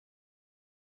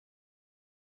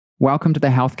Welcome to the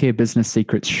Healthcare Business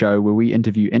Secrets Show, where we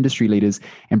interview industry leaders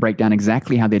and break down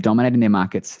exactly how they're dominating their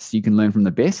markets so you can learn from the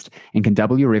best and can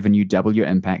double your revenue, double your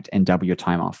impact, and double your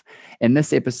time off. In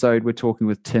this episode, we're talking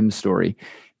with Tim Storey.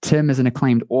 Tim is an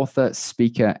acclaimed author,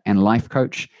 speaker, and life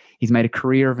coach. He's made a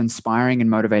career of inspiring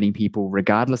and motivating people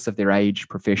regardless of their age,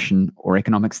 profession, or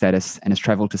economic status, and has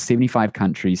traveled to 75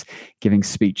 countries, giving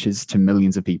speeches to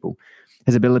millions of people.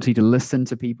 His ability to listen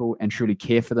to people and truly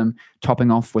care for them,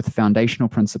 topping off with foundational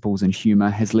principles and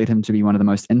humor, has led him to be one of the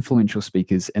most influential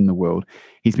speakers in the world.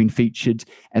 He's been featured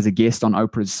as a guest on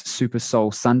Oprah's Super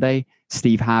Soul Sunday,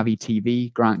 Steve Harvey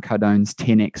TV, Grant Cardone's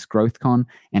 10X GrowthCon,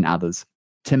 and others.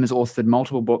 Tim has authored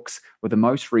multiple books, with the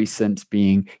most recent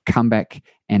being Comeback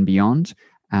and Beyond,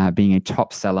 being a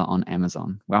top seller on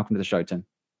Amazon. Welcome to the show, Tim.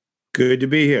 Good to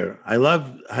be here. I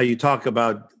love how you talk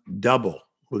about double.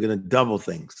 We're going to double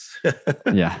things.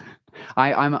 Yeah.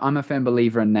 I'm a firm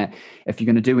believer in that. If you're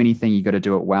going to do anything, you got to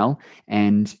do it well.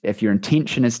 And if your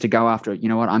intention is to go after it, you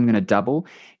know what, I'm going to double,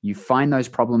 you find those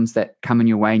problems that come in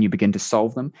your way and you begin to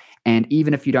solve them. And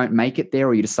even if you don't make it there,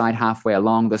 or you decide halfway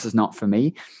along, this is not for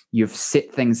me, you've set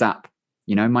things up.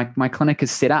 You know, my clinic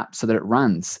is set up so that it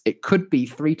runs. It could be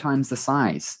 3 times the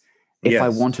size if I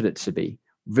wanted it to be.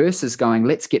 Versus going,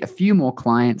 let's get a few more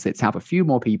clients, let's help a few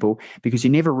more people, because you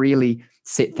never really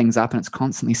set things up and it's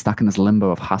constantly stuck in this limbo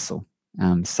of hustle.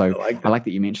 I like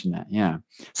that you mentioned that. Yeah.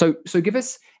 So give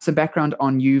us some background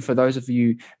on you for those of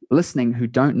you listening who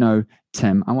don't know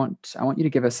Tim. I want you to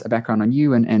give us a background on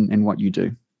you and what you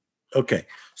do. Okay.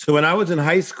 So when I was in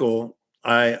high school,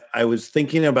 I was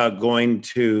thinking about going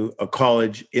to a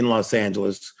college in Los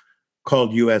Angeles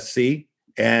called USC.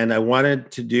 And I wanted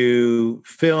to do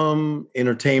film,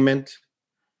 entertainment.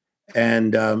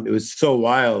 And it was so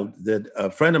wild that a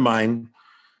friend of mine,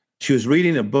 she was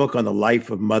reading a book on the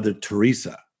life of Mother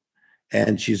Teresa.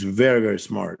 And she's very, very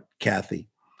smart, Kathy.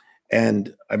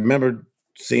 And I remember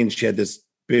seeing she had this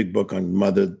big book on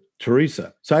Mother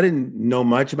Teresa. So I didn't know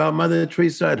much about Mother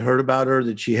Teresa. I'd heard about her,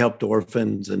 that she helped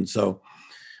orphans. And so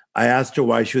I asked her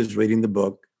why she was reading the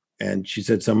book. And she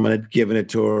said someone had given it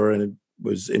to her and it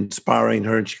was inspiring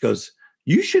her. And she goes,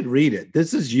 you should read it.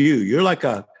 This is you. You're like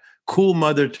a cool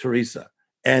Mother Teresa.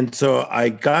 And so I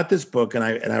got this book and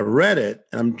I read it.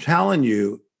 And I'm telling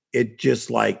you, it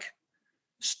just like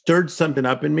stirred something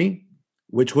up in me,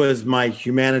 which was my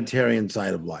humanitarian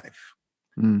side of life.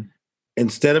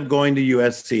 Instead of going to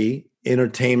USC,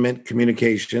 entertainment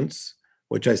communications,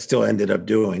 which I still ended up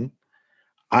doing,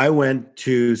 I went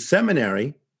to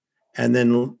seminary and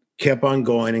then kept on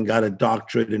going and got a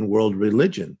doctorate in world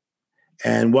religion.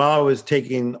 And while I was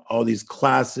taking all these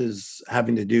classes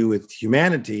having to do with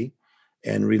humanity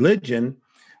and religion,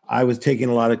 I was taking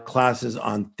a lot of classes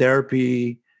on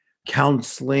therapy,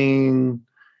 counseling,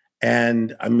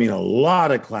 and I mean, a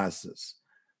lot of classes.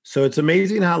 So it's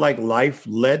amazing how like life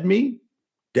led me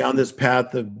down this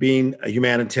path of being a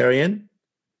humanitarian,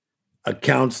 a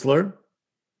counselor,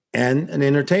 and an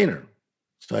entertainer.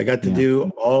 So I got to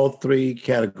do all 3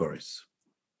 categories.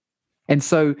 And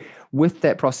so with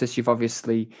that process, you've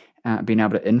obviously been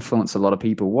able to influence a lot of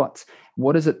people.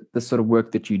 What is it, the sort of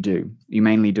work that you do? You're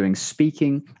mainly doing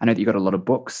speaking. I know that you've got a lot of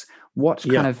books. What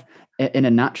kind of, in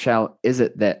a nutshell, is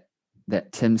it that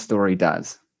Tim Storey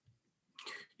does?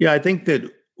 Yeah, I think that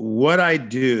what I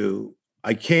do,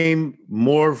 I came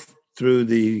more through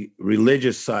the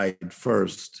religious side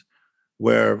first,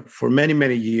 where for many,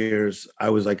 many years, I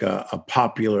was like a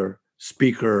popular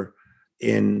speaker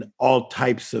in all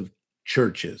types of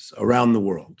churches around the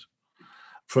world,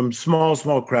 from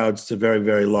small crowds to very,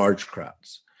 very large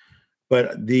crowds.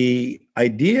 But the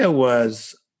idea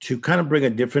was to kind of bring a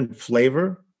different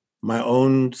flavor, my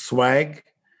own swag,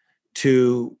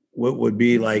 to what would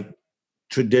be like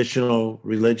traditional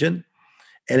religion.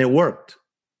 And it worked.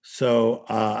 So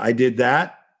I did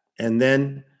that. And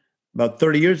then about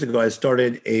 30 years ago, I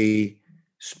started a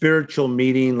spiritual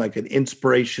meeting, like an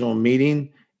inspirational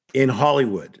meeting in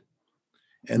Hollywood.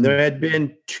 And there had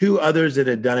been 2 others that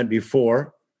had done it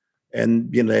before. And,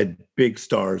 you know, they had big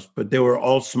stars, but they were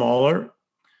all smaller.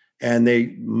 And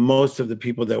most of the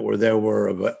people that were there were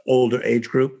of an older age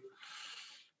group.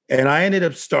 And I ended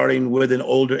up starting with an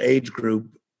older age group.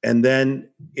 And then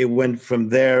it went from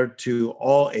there to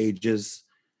all ages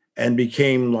and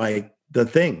became like the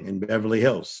thing in Beverly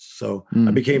Hills. So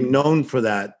I became known for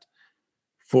that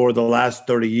for the last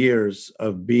 30 years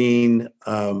of being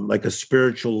like a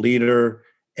spiritual leader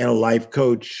and a life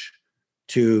coach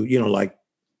to, you know, like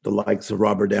the likes of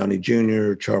Robert Downey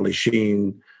Jr., Charlie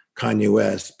Sheen, Kanye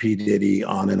West, P. Diddy,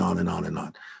 on and on and on and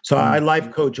on. So I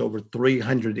life coach over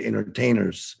 300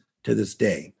 entertainers to this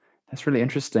day. That's really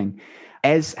interesting.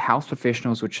 as health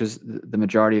professionals, which is the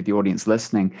majority of the audience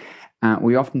listening,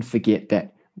 we often forget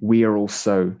that we are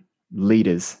also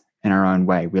leaders in our own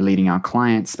way. We're leading our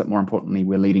clients, but more importantly,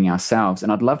 we're leading ourselves.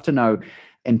 And I'd love to know,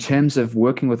 in terms of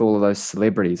working with all of those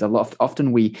celebrities,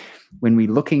 often when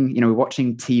we're looking, we're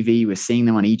watching TV, we're seeing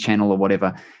them on E-channel or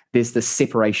whatever, there's this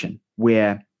separation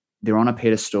where they're on a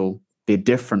pedestal, they're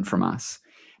different from us.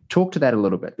 Talk to that a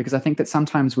little bit, because I think that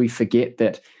sometimes we forget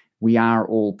that we are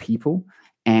all people,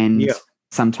 and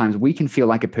sometimes we can feel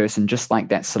like a person just like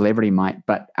that celebrity might,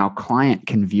 but our client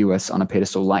can view us on a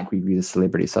pedestal like we view the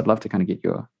celebrity. So I'd love to kind of get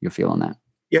your feel on that.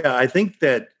 Yeah, I think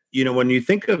that, when you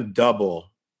think of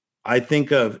double, I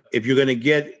think of, if you're going to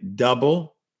get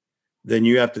double, then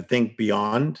you have to think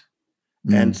beyond.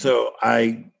 And so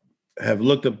I have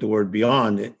looked up the word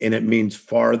beyond, and it means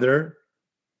farther,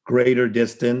 greater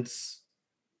distance,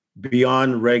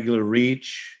 beyond regular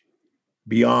reach,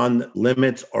 beyond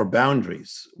limits or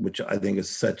boundaries, which I think is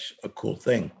such a cool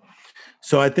thing.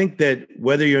 So I think that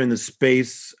whether you're in the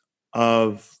space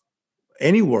of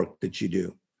any work that you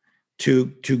do,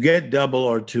 to get double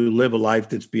or to live a life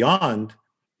that's beyond,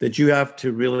 that you have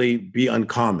to really be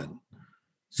uncommon.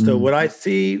 So what I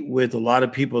see with a lot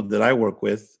of people that I work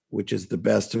with, which is the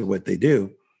best of what they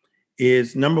do,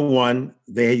 is number one,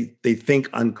 they think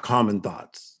uncommon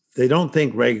thoughts. They don't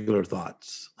think regular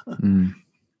thoughts.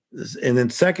 And then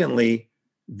secondly,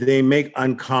 they make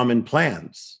uncommon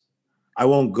plans. I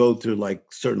won't go through like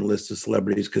certain lists of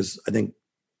celebrities, because I think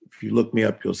if you look me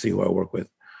up, you'll see who I work with.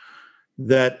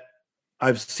 That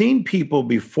I've seen people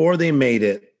before they made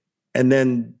it, and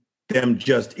then them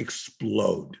just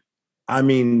explode. I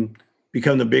mean,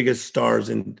 become the biggest stars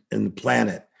in the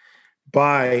planet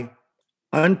by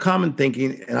uncommon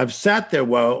thinking. And I've sat there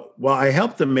while I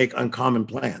help them make uncommon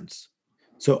plans.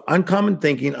 So uncommon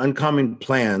thinking, uncommon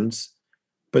plans,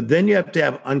 but then you have to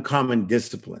have uncommon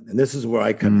discipline. And this is where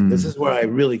I come in. This is where I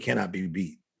really cannot be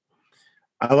beat.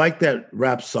 I like that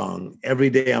rap song, Every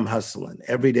Day I'm Hustling,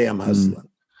 Every Day I'm Hustling.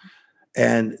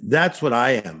 And that's what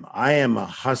I am. I am a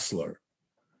hustler,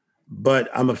 but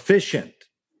I'm efficient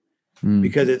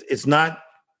because it's not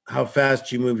how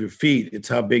fast you move your feet. It's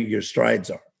how big your strides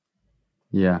are.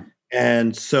 Yeah.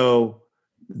 And so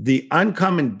the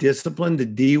uncommon discipline, the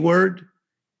D word,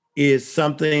 is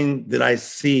something that I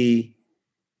see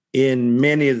in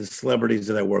many of the celebrities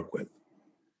that I work with,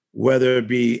 whether it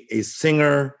be a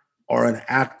singer or an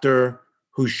actor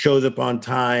who shows up on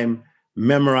time,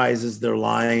 memorizes their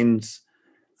lines,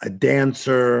 a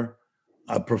dancer,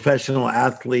 a professional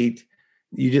athlete.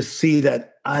 You just see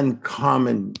that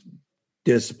uncommon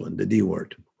discipline, the D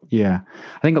word. Yeah.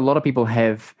 I think a lot of people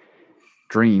have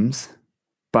dreams,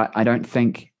 but I don't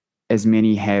think as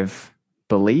many have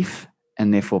belief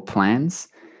and therefore plans,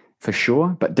 for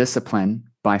sure. But discipline,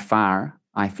 by far,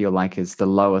 I feel like is the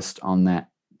lowest on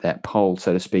that pole,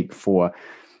 so to speak, for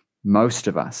most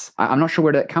of us. I'm not sure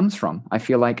where that comes from. I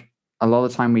feel like a lot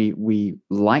of the time we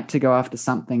like to go after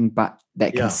something, but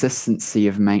that consistency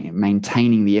of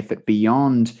maintaining the effort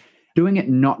beyond doing it,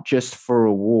 not just for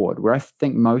reward, where I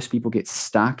think most people get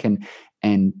stuck and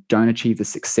don't achieve the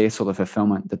success or the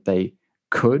fulfillment that they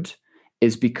could,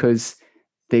 is because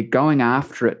they're going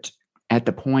after it at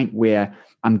the point where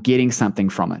I'm getting something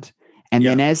from it. And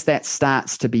then as that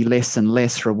starts to be less and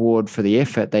less reward for the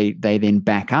effort, they then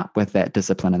back up with that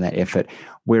discipline and that effort.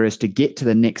 Whereas to get to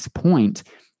the next point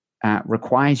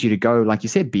requires you to go, like you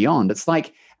said, beyond. It's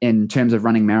like in terms of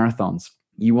running marathons,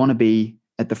 you want to be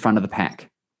at the front of the pack,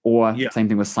 or same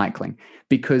thing with cycling,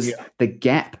 because the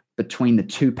gap between the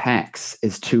two packs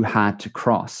is too hard to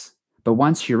cross. But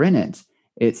once you're in it,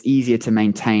 it's easier to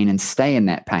maintain and stay in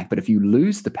that pack. But if you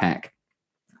lose the pack,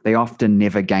 they often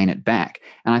never gain it back.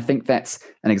 And I think that's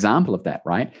an example of that,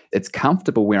 right? It's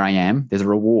comfortable where I am. There's a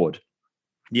reward.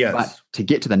 Yes. But to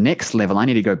get to the next level, I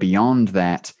need to go beyond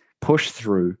that, push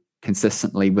through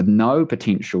consistently with no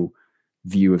potential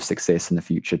view of success in the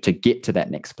future to get to that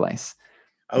next place.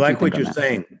 I like what you're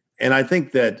saying. And I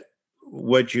think that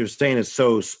what you're saying is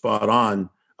so spot on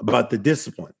about the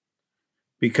discipline,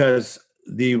 because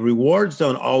the rewards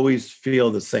don't always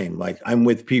feel the same. Like I'm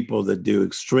with people that do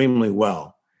extremely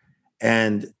well.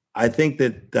 And I think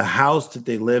that the house that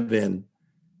they live in,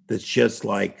 that's just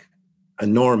like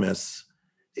enormous,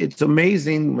 it's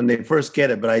amazing when they first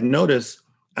get it. But I notice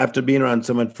after being around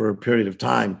someone for a period of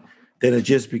time, then it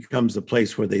just becomes the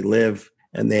place where they live,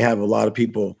 and they have a lot of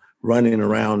people running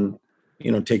around,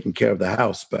 taking care of the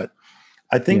house. But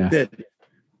I think that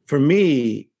for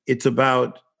me, it's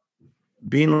about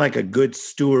being like a good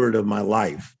steward of my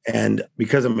life. And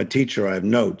because I'm a teacher, I have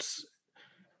notes.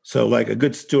 So like a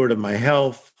good steward of my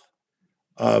health,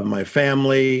 of my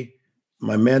family,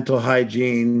 my mental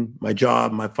hygiene, my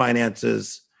job, my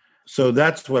finances. So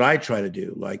that's what I try to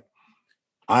do. Like,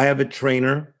 I have a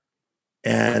trainer,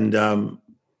 and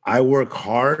I work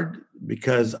hard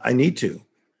because I need to,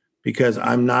 because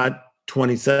I'm not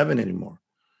 27 anymore.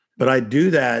 But I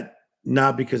do that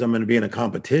not because I'm going to be in a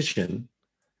competition.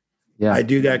 Yeah. I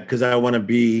do that because I want to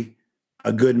be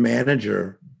a good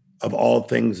manager of all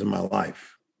things in my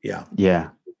life. Yeah. Yeah,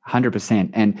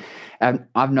 100%. And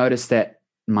I've noticed that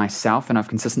myself, and I've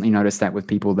consistently noticed that with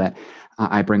people that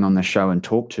I bring on the show and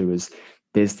talk to, is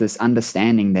there's this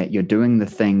understanding that you're doing the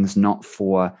things not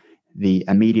for the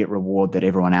immediate reward that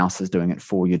everyone else is doing it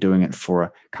for. You're doing it for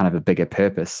a kind of a bigger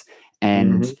purpose.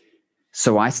 And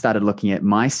so I started looking at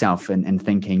myself and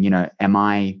thinking, am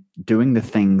I doing the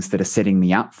things that are setting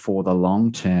me up for the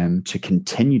long term to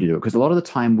continue to do it? Because a lot of the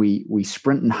time we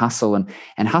sprint and hustle,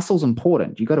 and hustle's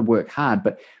important. You got to work hard,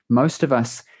 but most of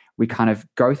us, we kind of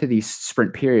go through these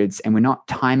sprint periods and we're not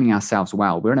timing ourselves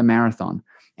well. We're in a marathon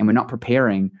and we're not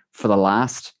preparing for the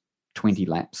last 20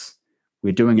 laps.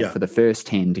 We're doing it for the first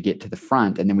 10 to get to the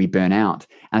front, and then we burn out.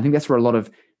 And I think that's where a lot of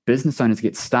business owners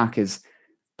get stuck, is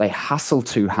they hustle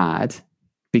too hard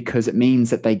because it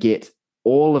means that they get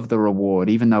all of the reward,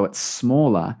 even though it's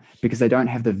smaller, because they don't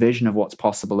have the vision of what's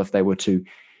possible if they were to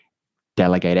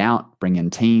delegate out, bring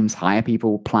in teams, hire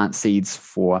people, plant seeds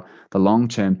for the long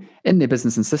term in their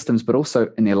business and systems, but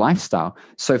also in their lifestyle.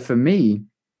 So for me,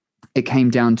 it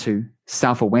came down to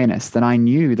self-awareness, that I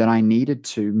knew that I needed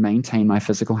to maintain my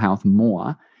physical health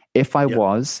more if I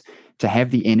was to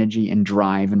have the energy and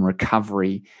drive and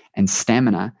recovery and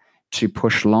stamina to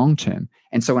push long term.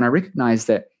 And so when I recognized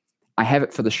that I have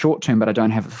it for the short term, but I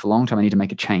don't have it for long term, I need to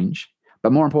make a change.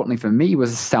 But more importantly for me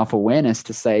was self-awareness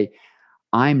to say,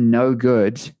 I'm no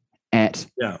good at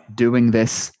doing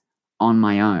this on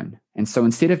my own. And so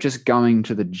instead of just going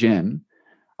to the gym,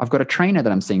 I've got a trainer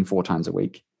that I'm seeing 4 times a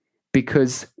week,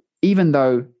 because even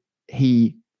though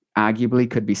he arguably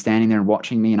could be standing there and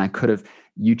watching me, and I could have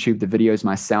YouTube the videos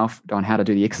myself on how to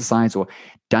do the exercise or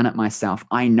done it myself,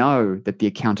 I know that the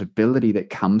accountability that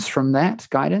comes from that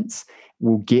guidance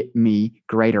will get me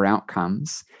greater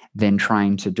outcomes than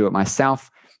trying to do it myself,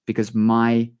 because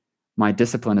my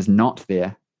discipline is not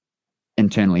there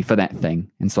internally for that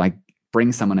thing. And so I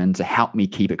bring someone in to help me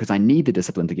keep it, because I need the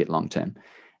discipline to get long term.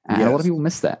 And a lot of people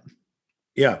miss that.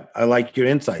 Yeah, I like your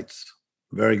insights.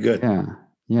 Very good.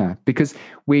 Yeah, because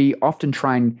we often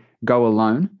try and go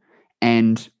alone,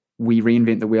 and we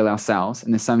reinvent the wheel ourselves.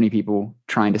 And there's so many people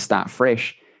trying to start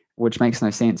fresh, which makes no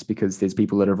sense, because there's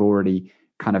people that have already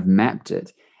kind of mapped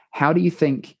it. How do you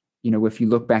think, if you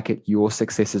look back at your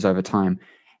successes over time,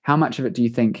 how much of it do you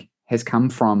think has come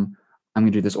from, I'm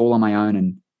going to do this all on my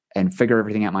own and figure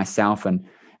everything out myself,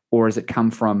 or has it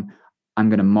come from, I'm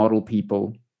going to model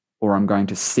people, or I'm going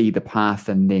to see the path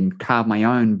and then carve my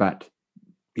own, but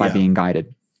by being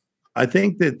guided? I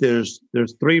think that there's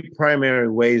 3 primary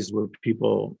ways where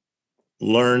people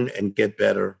learn and get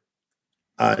better.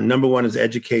 Number 1 is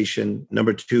education.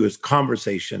 Number 2 is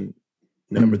conversation.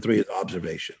 Number 3 is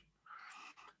observation.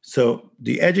 So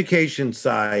the education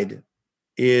side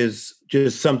is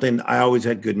just something, I always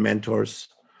had good mentors.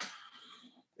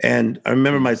 And I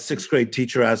remember my 6th grade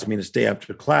teacher asked me to stay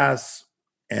after class.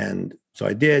 And so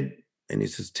I did. And he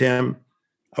says, Tim,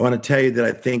 I want to tell you that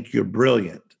I think you're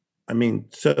brilliant. I mean,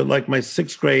 so like my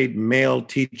 6th grade male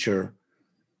teacher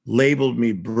labeled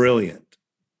me brilliant.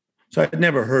 So I'd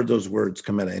never heard those words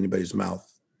come out of anybody's mouth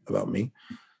about me.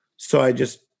 So I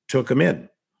just took them in. And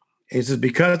he says,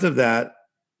 because of that,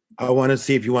 I want to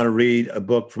see if you want to read a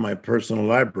book from my personal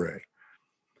library.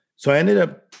 So I ended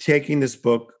up taking this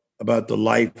book about the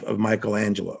life of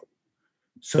Michelangelo.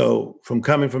 So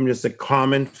coming from just a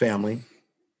common family,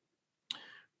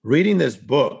 reading this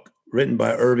book written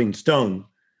by Irving Stone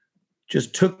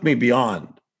just took me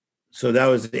beyond. So that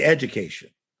was the education.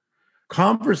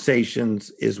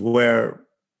 Conversations is where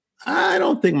I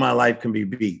don't think my life can be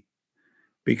beat,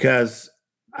 because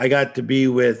I got to be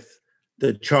with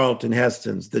the Charlton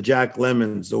Hestons, the Jack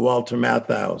Lemmons, the Walter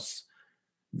Matthau's,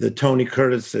 the Tony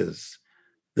Curtises,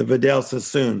 the Vidal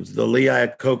Sassoons, the Lee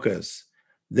Iacocca's,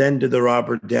 then to the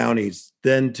Robert Downeys,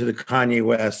 then to the Kanye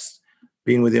West,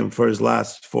 being with him for his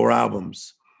last 4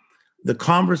 albums. The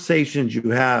conversations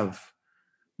you have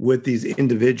with these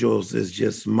individuals is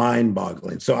just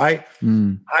mind-boggling. So I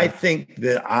think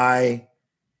that I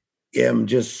am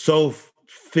just so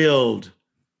filled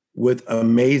with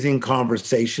amazing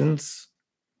conversations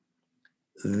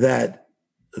that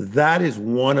is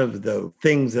one of the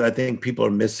things that I think people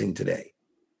are missing today,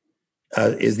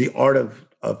 is the art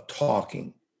of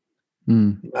talking,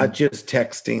 not just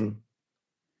texting,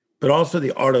 but also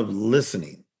the art of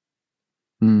listening.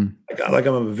 Mm. Like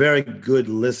I'm a very good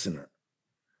listener.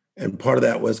 And part of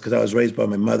that was because I was raised by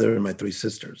my mother and my three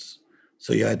sisters.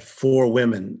 So you had four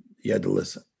women, you had to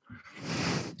listen.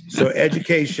 So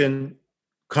education,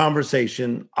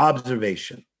 conversation,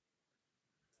 observation.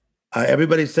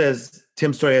 Everybody says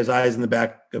Tim Storey has eyes in the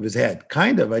back of his head.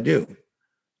 Kind of, I do.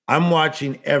 I'm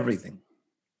watching everything.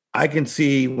 I can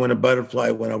see when a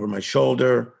butterfly went over my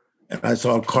shoulder and I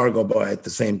saw a car go by at the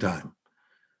same time.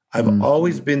 I've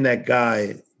always been that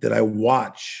guy that I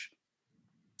watch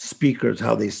speakers,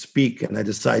 how they speak, and I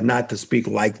decide not to speak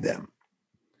like them.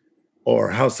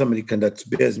 Or how somebody conducts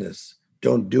business.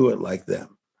 Don't do it like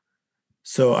them.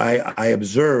 So I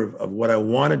observe of what I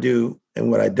want to do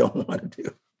and what I don't want to do.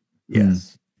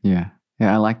 Yes. Yeah.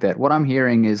 Yeah, I like that. What I'm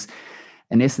hearing is,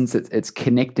 in essence, it's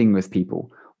connecting with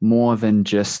people more than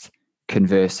just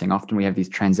conversing. Often we have these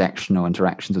transactional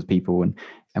interactions with people and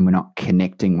we're not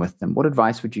connecting with them. What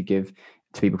advice would you give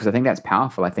to people? Because I think that's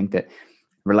powerful. I think that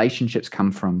relationships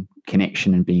come from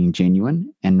connection and being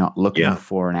genuine and not looking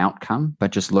for an outcome,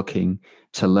 but just looking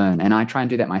to learn. And I try and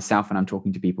do that myself when I'm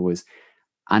talking to people, is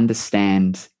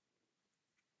understand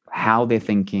how they're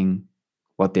thinking,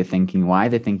 what they're thinking, why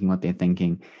they're thinking what they're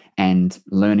thinking, and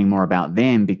learning more about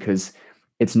them, because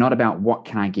it's not about what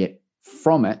can I get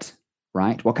from it,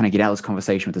 right? What can I get out of this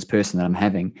conversation with this person that I'm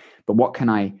having, but what can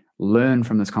I learn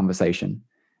from this conversation?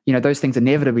 You know, those things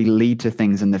inevitably lead to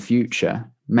things in the future,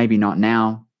 maybe not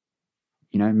now,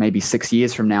 you know, maybe 6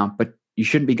 years from now, but you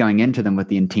shouldn't be going into them with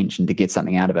the intention to get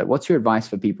something out of it. What's your advice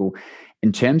for people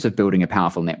in terms of building a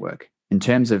powerful network, in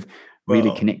terms of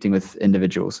really connecting with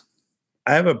individuals?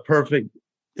 I have a perfect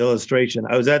illustration.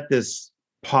 I was at this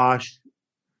posh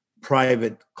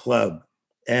private club,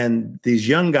 and these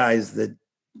young guys that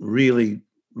really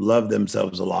love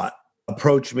themselves a lot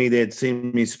approached me. They had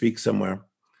seen me speak somewhere,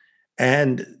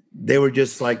 and they were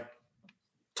just like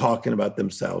talking about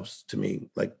themselves to me,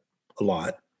 like a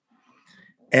lot.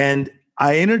 And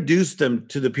I introduced them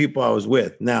to the people I was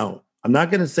with. Now, I'm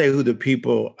not going to say who the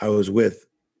people I was with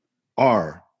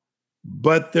are,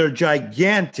 but they're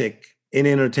gigantic in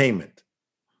entertainment.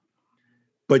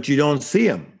 But you don't see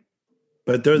them.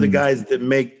 But they're the guys that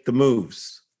make the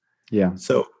moves. Yeah.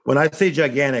 So when I say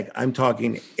gigantic, I'm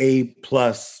talking A++.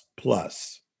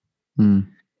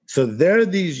 So they're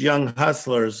these young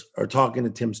hustlers are talking to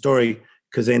Tim Storey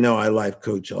because they know I life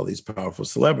coach all these powerful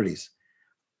celebrities.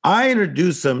 I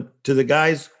introduce them to the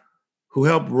guys who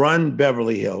help run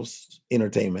Beverly Hills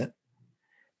Entertainment.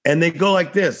 And they go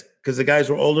like this, because the guys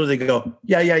were older. They go,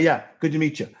 yeah. Good to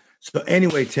meet you. So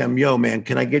anyway, Tim, yo, man,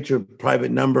 can I get your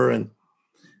private number? And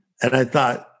I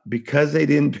thought, because they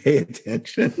didn't pay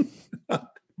attention,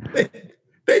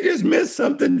 they just missed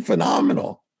something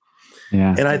phenomenal.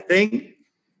 Yeah. And I think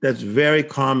that's very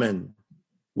common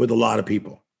with a lot of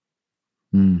people.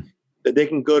 That they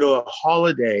can go to a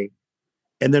holiday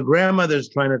and their grandmother's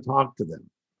trying to talk to them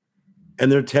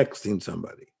and they're texting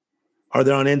somebody or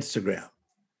they're on Instagram.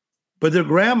 But their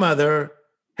grandmother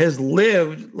has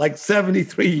lived like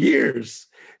 73 years.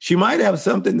 She might have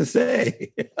something to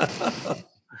say.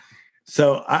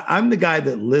 So I'm the guy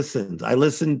that listens. I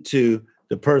listen to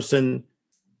the person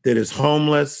that is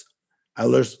homeless. I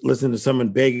listen to someone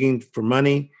begging for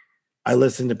money. I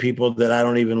listen to people that I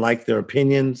don't even like their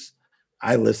opinions.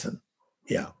 I listen.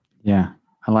 Yeah. Yeah,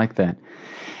 I like that.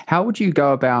 How would you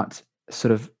go about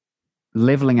sort of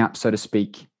leveling up, so to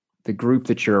speak, the group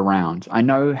that you're around? I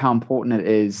know how important it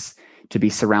is to be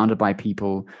surrounded by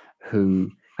people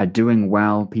who are doing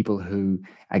well, people who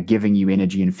are giving you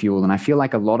energy and fuel. And I feel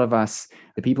like a lot of us,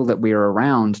 the people that we're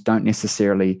around, don't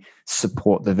necessarily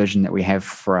support the vision that we have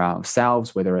for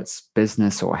ourselves, whether it's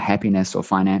business or happiness or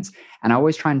finance. And I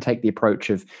always try and take the approach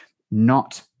of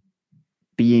not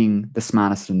being the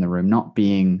smartest in the room, not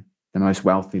being the most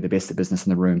wealthy, the best at business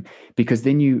in the room, because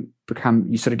then you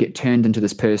sort of get turned into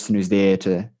this person who's there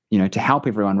to, you know, to help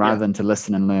everyone rather than to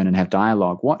listen and learn and have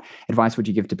dialogue. What advice would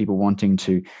you give to people wanting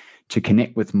to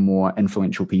connect with more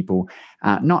influential people?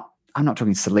 I'm not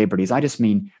talking celebrities. I just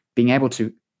mean being able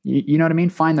to, you know what I mean?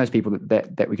 Find those people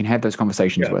that we can have those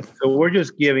conversations with. So we're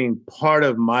just giving part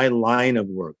of my line of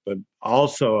work, but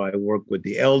also I work with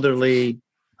the elderly.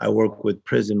 I work with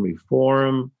prison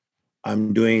reform.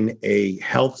 I'm doing a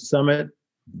health summit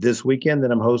this weekend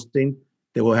that I'm hosting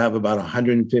that will have about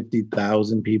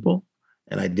 150,000 people.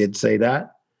 And I did say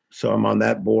that. So I'm on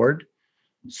that board.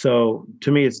 So to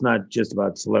me, it's not just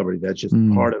about celebrity. That's just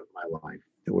part of my life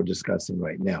that we're discussing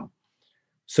right now.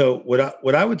 So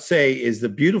what I would say is the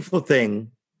beautiful thing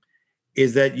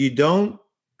is that you don't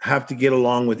have to get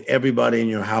along with everybody in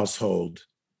your household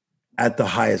at the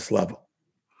highest level,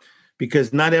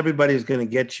 because not everybody is going to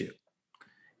get you.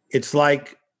 It's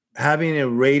like having a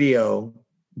radio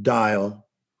dial,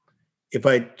 if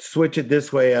I switch it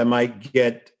this way, I might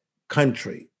get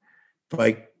country. If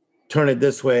I turn it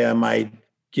this way, I might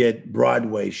get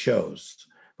Broadway shows.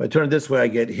 If I turn it this way, I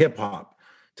get hip hop.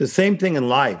 It's the same thing in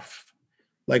life.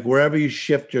 Like wherever you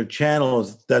shift your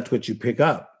channels, that's what you pick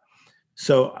up.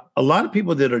 So a lot of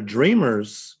people that are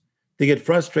dreamers, they get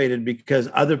frustrated because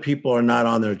other people are not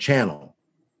on their channel.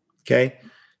 Okay.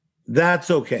 That's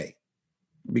okay.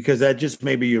 Because that just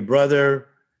may be your brother,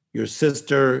 your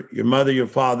sister, your mother, your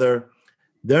father.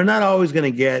 They're not always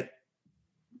going to get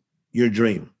your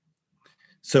dream.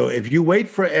 So if you wait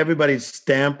for everybody's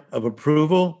stamp of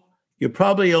approval, you're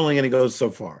probably only going to go so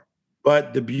far.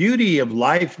 But the beauty of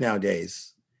life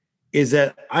nowadays is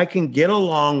that I can get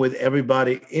along with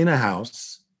everybody in a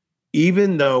house,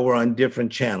 even though we're on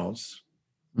different channels,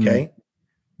 okay,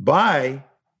 by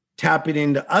tapping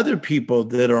into other people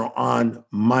that are on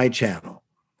my channel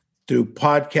through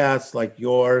podcasts like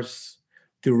yours,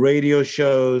 through radio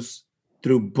shows,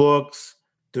 through books,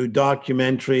 through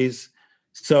documentaries.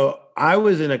 So I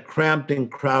was in a cramped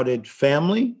and crowded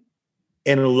family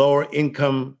in a lower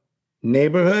income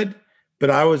neighborhood, but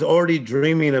I was already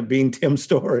dreaming of being Tim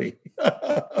Storey.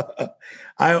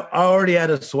 I already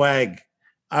had a swag.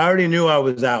 I already knew I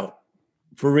was out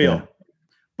for real. Yeah.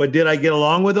 But did I get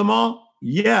along with them all?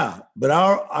 Yeah, but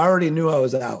I already knew I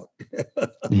was out.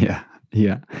 Yeah.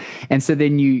 Yeah. And so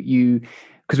then you,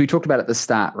 because we talked about at the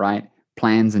start, right?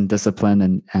 Plans and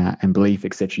discipline and belief,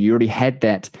 etc. You already had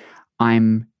that.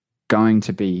 I'm going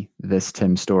to be this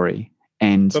Tim Storey.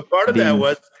 And but part of that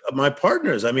was my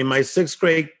partners. I mean, my sixth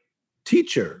grade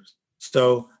teachers.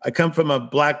 So I come from a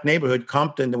black neighborhood,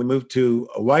 Compton, and we moved to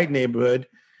a white neighborhood.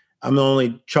 I'm the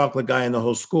only chocolate guy in the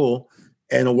whole school.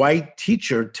 And a white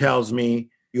teacher tells me,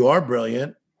 you are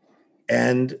brilliant.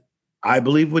 And I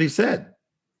believe what he said.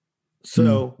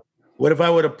 So what if I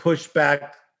would have pushed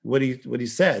back what he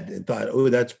said and thought, oh,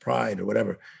 that's pride or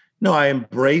whatever? No, I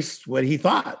embraced what he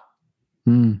thought.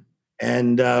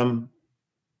 And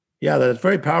yeah, that's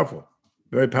very powerful.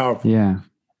 Very powerful. Yeah.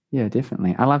 Yeah,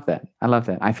 definitely. I love that.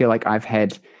 I feel like I've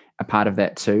had a part of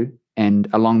that too. And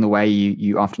along the way,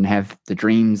 you often have the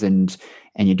dreams and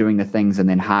you're doing the things, and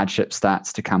then hardship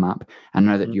starts to come up. I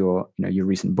know that your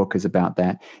recent book is about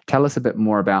that. Tell us a bit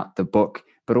more about the book,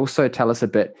 but also tell us a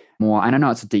bit more. I don't know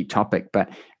it's a deep topic, but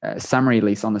a summary, at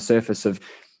least on the surface, of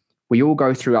we all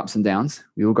go through ups and downs.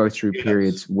 We all go through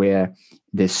periods where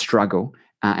there's struggle.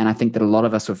 And I think that a lot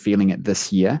of us are feeling it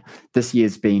this year. This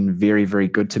year's been very, very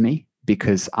good to me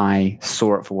because I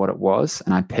saw it for what it was,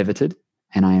 and I pivoted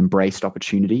and I embraced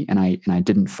opportunity, and I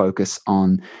didn't focus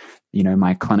on,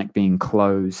 my clinic being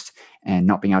closed and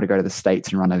not being able to go to the States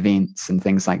and run events and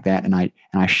things like that. And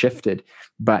I shifted.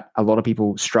 But a lot of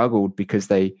people struggled because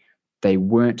they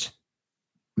weren't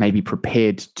maybe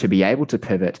prepared to be able to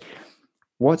pivot.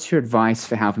 What's your advice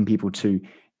for helping people to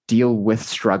deal with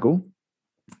struggle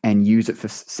and use it for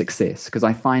success? Because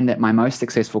I find that my most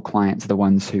successful clients are the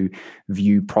ones who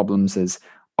view problems as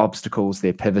obstacles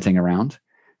they're pivoting around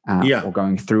or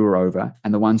going through or over.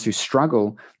 And the ones who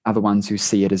struggle are the ones who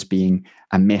see it as being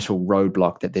a metal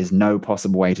roadblock that there's no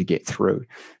possible way to get through.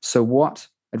 So what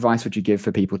advice would you give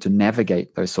for people to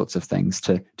navigate those sorts of things,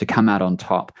 to come out on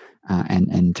top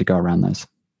and to go around those?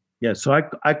 Yeah, so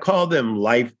I call them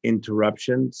life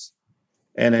interruptions.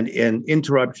 And an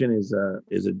interruption is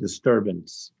a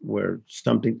disturbance where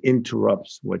something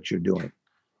interrupts what you're doing.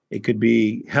 It could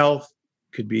be health,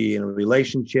 could be in a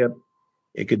relationship,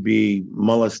 it could be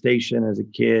molestation as a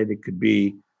kid, it could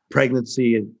be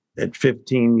pregnancy at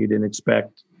 15 you didn't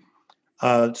expect.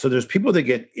 So there's people that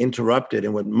get interrupted,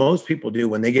 and what most people do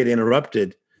when they get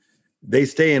interrupted, they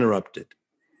stay interrupted,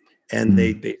 and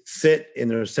they sit in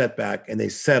their setback and they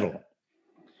settle.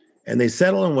 And they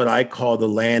settle in what I call the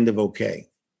land of okay.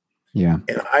 Yeah.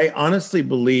 And I honestly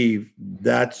believe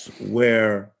that's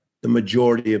where the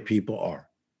majority of people are.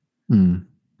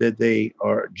 That they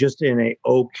are just in a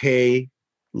okay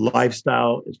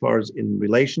lifestyle as far as in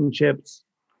relationships,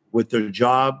 with their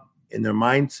job, in their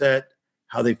mindset,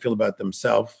 how they feel about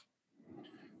themselves.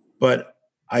 But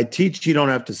I teach you don't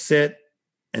have to sit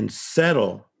and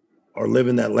settle or live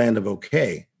in that land of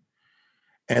okay.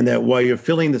 And that while you're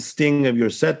feeling the sting of your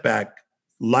setback,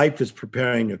 life is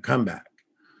preparing your comeback.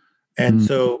 And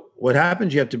so what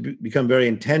happens, you have to become very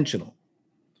intentional.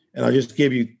 And I'll just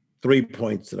give you 3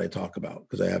 points that I talk about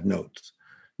because I have notes.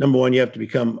 Number one, you have to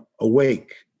become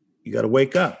awake. You got to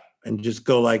wake up and just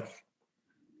go like,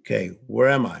 okay, where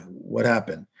am I? What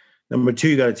happened? Number two,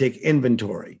 you got to take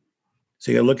inventory.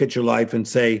 So you got to look at your life and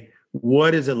say,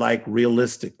 what is it like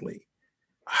realistically?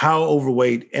 How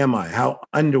overweight am I? How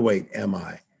underweight am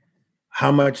I?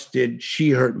 how much did she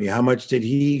hurt me? How much did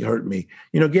he hurt me?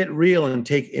 Get real and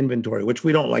take inventory, which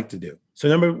we don't like to do. So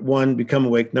number one, become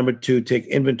awake. Number two, take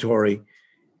inventory.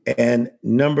 And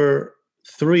number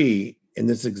three, and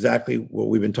this is exactly what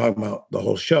we've been talking about the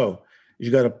whole show, is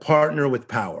you got to partner with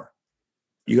power.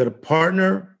 You got to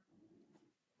partner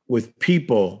with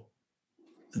people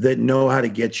that know how to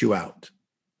get you out.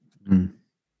 Mm.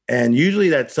 And usually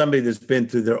that's somebody that's been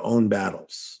through their own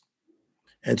battles.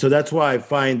 And so that's why I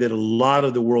find that a lot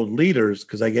of the world leaders,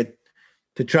 because I get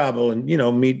to travel and,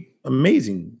 meet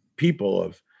amazing people,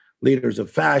 of leaders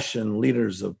of fashion,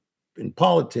 leaders in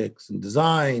politics and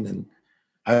design. And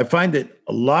I find that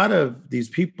a lot of these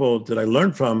people that I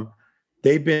learned from,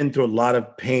 they've been through a lot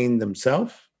of pain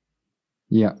themselves.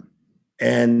 Yeah.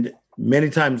 And many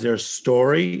times their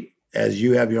story, as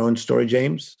you have your own story,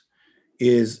 James,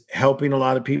 is helping a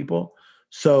lot of people.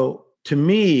 So to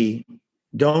me,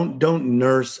 don't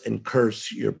nurse and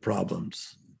curse your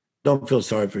problems. Don't feel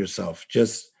sorry for yourself.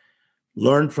 Just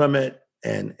learn from it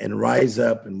and rise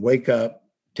up and wake up,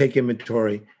 take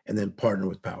inventory, and then partner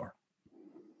with power.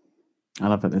 I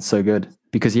love it. That's so good.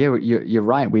 Because you're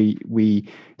right. We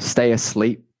stay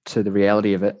asleep to the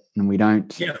reality of it, and we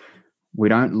don't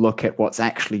look at what's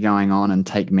actually going on and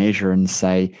take measure and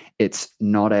say it's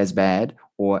not as bad,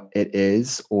 or it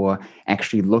is, or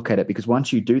actually look at it. Because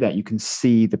once you do that, you can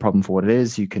see the problem for what it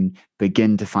is. You can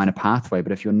begin to find a pathway.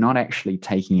 But if you're not actually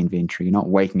taking inventory, you're not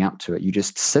waking up to it, you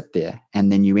just sit there,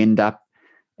 and then you end up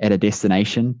at a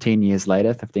destination 10 years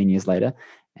later, 15 years later,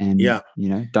 and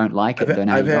don't like it.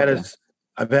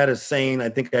 I've had a saying, I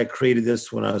think I created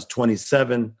this when I was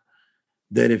 27,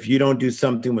 that if you don't do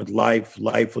something with life,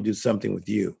 life will do something with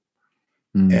you.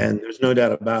 And there's no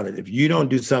doubt about it. If you don't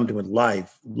do something with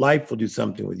life, life will do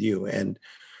something with you. And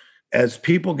as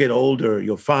people get older,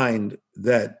 you'll find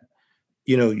that,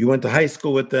 you went to high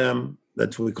school with them.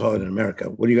 That's what we call it in America.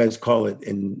 What do you guys call it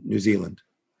in New Zealand?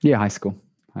 Yeah, high school.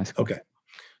 Okay.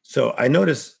 So I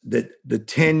noticed that the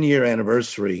 10-year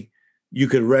anniversary, you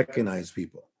could recognize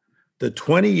people. The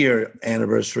 20-year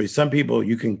anniversary, some people,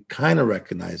 you can kind of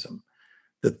recognize them.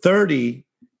 The 30,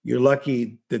 you're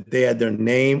lucky that they had their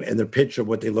name and their picture of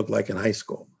what they looked like in high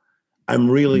school. I'm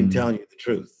really telling you the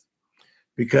truth,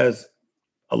 because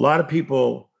a lot of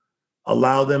people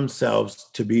allow themselves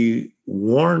to be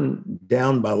worn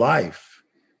down by life.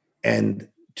 And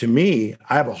to me,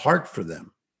 I have a heart for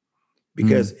them,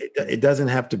 because it doesn't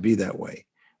have to be that way.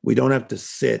 We don't have to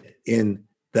sit in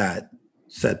that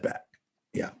setback.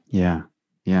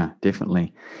 Yeah,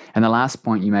 definitely. And the last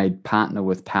point you made, partner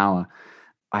with power.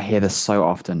 I hear this so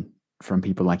often from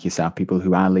people like yourself, people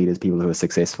who are leaders, people who are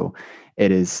successful.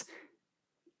 It is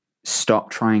stop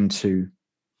trying to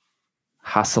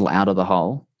hustle out of the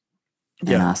hole and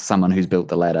ask someone who's built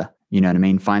the ladder. You know what I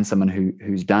mean? Find someone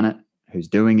who's done it, who's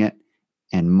doing it,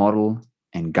 and model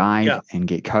and guide and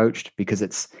get coached, because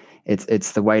it's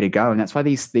the way to go. And that's why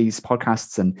these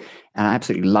podcasts, and I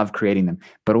absolutely love creating them,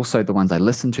 but also the ones I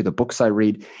listen to, the books I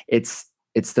read, it's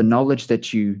the knowledge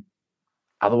that you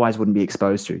otherwise wouldn't be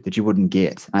exposed to, that you wouldn't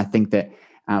get. And I think that,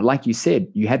 like you said,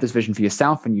 you had this vision for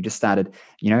yourself, and you just started,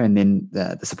 and then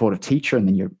the supportive teacher, and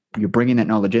then you're bringing that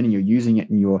knowledge in, and you're using it,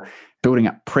 and you're building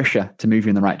up pressure to move you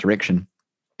in the right direction.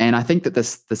 And I think that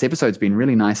this episode's been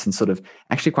really nice and sort of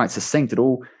actually quite succinct. It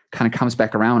all kind of comes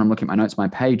back around when I'm looking at my notes, my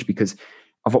page, because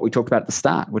of what we talked about at the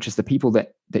start, which is the people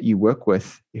that you work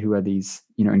with, who are these,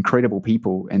 incredible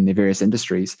people in their various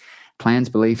industries, plans,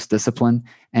 beliefs, discipline,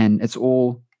 and it's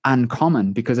all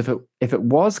uncommon, because if it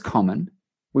was common,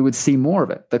 we would see more of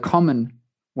it. The common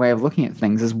way of looking at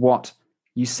things is what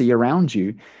you see around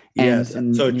you.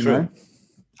 And so true.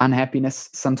 Unhappiness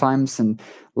sometimes, and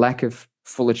lack of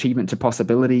full achievement to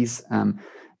possibilities,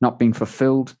 not being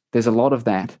fulfilled. There's a lot of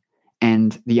that.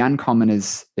 And the uncommon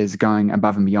is going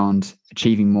above and beyond,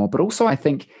 achieving more. But also, I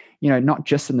think, not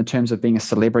just in the terms of being a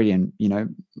celebrity and,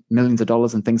 millions of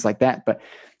dollars and things like that, but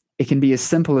it can be as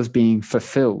simple as being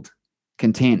fulfilled,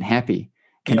 content, happy,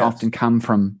 can often come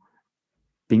from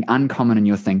being uncommon in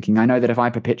your thinking. I know that if I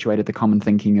perpetuated the common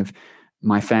thinking of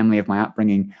my family, of my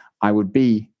upbringing, I would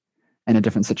be in a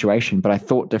different situation, but I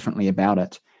thought differently about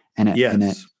it. And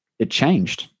it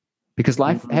changed, because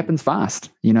life happens fast.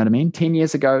 You know what I mean? 10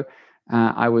 years ago,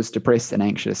 I was depressed and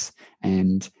anxious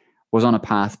and was on a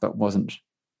path, but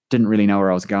didn't really know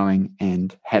where I was going.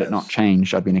 And had it not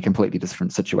changed, I'd be in a completely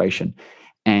different situation.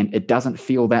 And it doesn't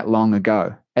feel that long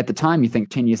ago. At the time, you think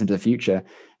 10 years into the future,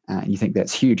 you think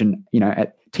that's huge. And,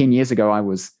 at 10 years ago, I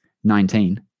was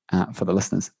 19 for the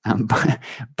listeners.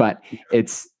 But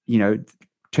it's,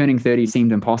 turning 30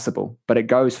 seemed impossible, but it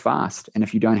goes fast. And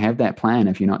if you don't have that plan,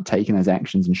 if you're not taking those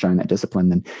actions and showing that discipline,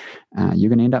 then you're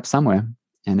going to end up somewhere.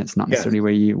 and it's not Yes.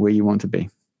 necessarily where you want to be.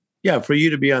 Yeah, for you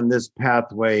to be on this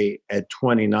pathway at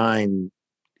 29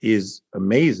 is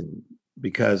amazing,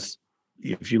 because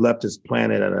if you left this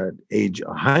planet at an age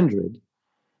 100,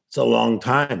 it's a long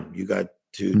time. You got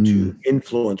to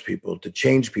influence people, to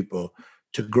change people,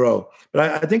 to grow.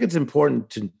 But I think it's important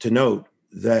to note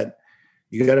that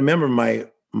you got to remember my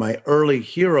early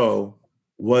hero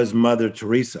was Mother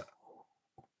Teresa.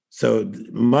 So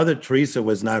Mother Teresa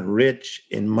was not rich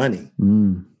in money.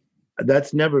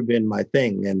 That's never been my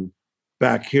thing. And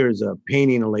back here's a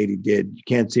painting a lady did. You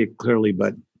can't see it clearly,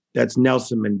 but that's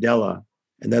Nelson Mandela.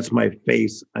 And that's my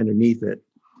face underneath it.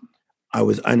 I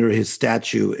was under his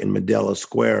statue in Mandela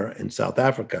Square in South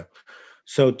Africa.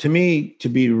 So to me, to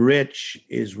be rich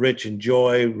is rich in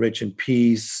joy, rich in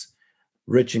peace,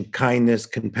 rich in kindness,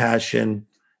 compassion.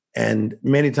 And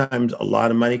many times a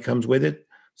lot of money comes with it.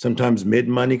 Sometimes mid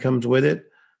money comes with it.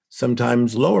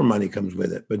 Sometimes lower money comes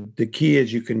with it. But the key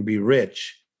is you can be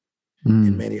rich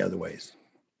in many other ways.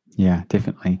 Yeah,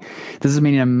 definitely. This has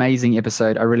been an amazing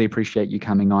episode. I really appreciate you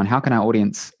coming on. How can our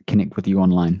audience connect with you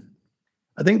online?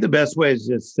 I think the best way is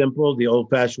just simple, the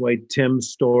old-fashioned way,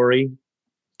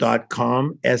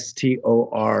 timstorey.com,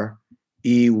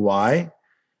 STOREY.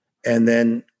 And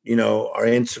then, our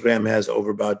Instagram has over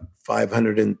about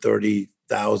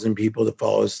 530,000 people that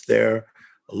follow us there.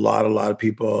 A lot of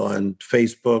people on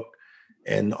Facebook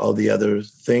and all the other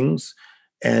things.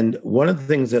 And one of the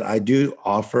things that I do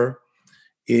offer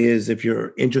is, if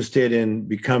you're interested in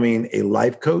becoming a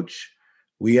life coach,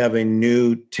 we have a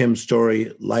new Tim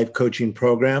Storey life coaching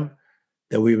program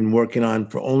that we've been working on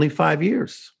for only 5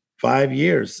 years. 5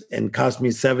 years, and cost me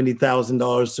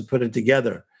 $70,000 to put it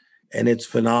together. And it's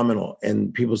phenomenal.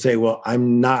 And people say, well,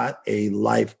 I'm not a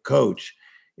life coach.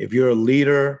 If you're a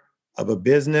leader of a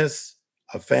business,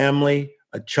 a family,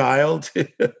 a child,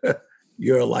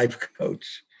 you're a life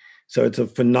coach. So it's a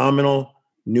phenomenal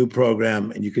new program,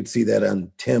 and you could see that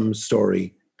on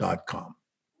timstorey.com.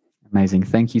 Amazing.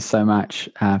 Thank you so much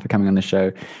for coming on the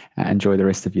show. Enjoy the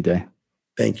rest of your day.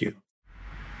 Thank you.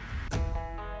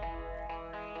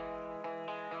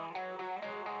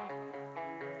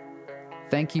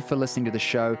 Thank you for listening to the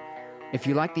show. If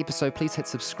you like the episode, please hit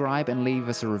subscribe and leave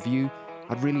us a review.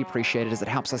 I'd really appreciate it, as it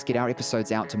helps us get our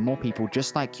episodes out to more people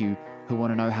just like you who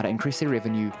want to know how to increase their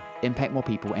revenue, impact more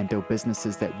people, and build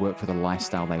businesses that work for the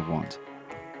lifestyle they want.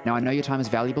 Now, I know your time is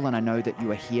valuable, and I know that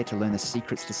you are here to learn the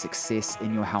secrets to success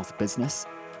in your health business.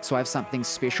 So I have something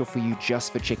special for you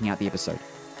just for checking out the episode.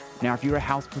 Now, if you're a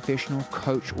health professional,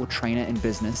 coach, or trainer in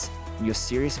business, and you're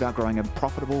serious about growing a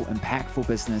profitable, impactful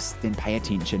business, then pay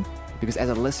attention, because as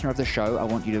a listener of the show, I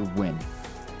want you to win.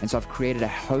 And so I've created a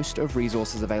host of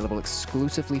resources available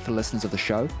exclusively for listeners of the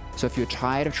show. So if you're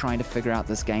tired of trying to figure out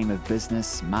this game of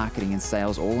business, marketing, and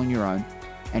sales all on your own,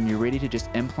 and you're ready to just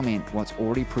implement what's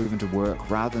already proven to work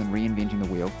rather than reinventing the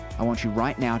wheel, I want you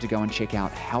right now to go and check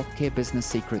out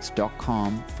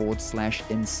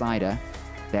healthcarebusinesssecrets.com/insider.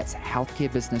 That's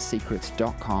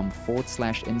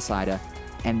healthcarebusinesssecrets.com/insider.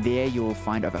 And there you will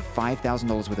find over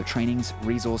 $5,000 worth of trainings,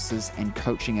 resources, and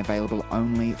coaching available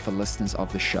only for listeners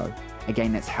of the show.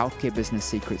 Again, that's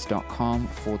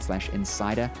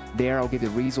healthcarebusinesssecrets.com/insider. There I'll give you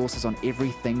resources on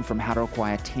everything from how to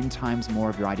acquire 10 times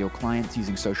more of your ideal clients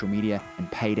using social media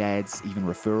and paid ads, even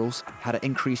referrals, how to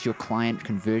increase your client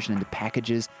conversion into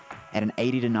packages at an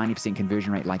 80 to 90%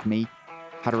 conversion rate like me,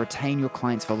 how to retain your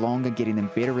clients for longer, getting them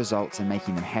better results and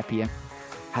making them happier,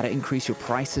 how to increase your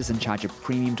prices and charge a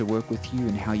premium to work with you,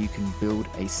 and how you can build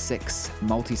a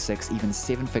multi-six, even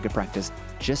 7-figure practice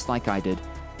just like I did,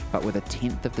 but with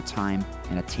 1/10 of the time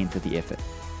and 1/10 of the effort.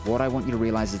 What I want you to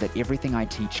realize is that everything I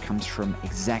teach comes from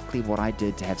exactly what I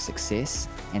did to have success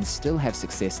and still have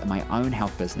success in my own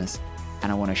health business,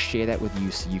 and I want to share that with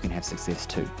you so you can have success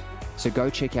too. So go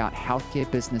check out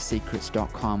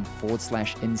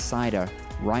healthcarebusinesssecrets.com/insider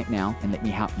right now and let me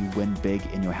help you win big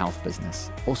in your health business.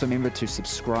 Also remember to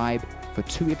subscribe for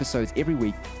 2 episodes every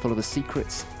week full of the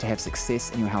secrets to have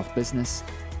success in your health business,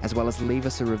 as well as leave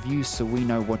us a review so we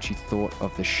know what you thought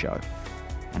of the show.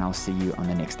 And I'll see you on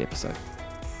the next episode.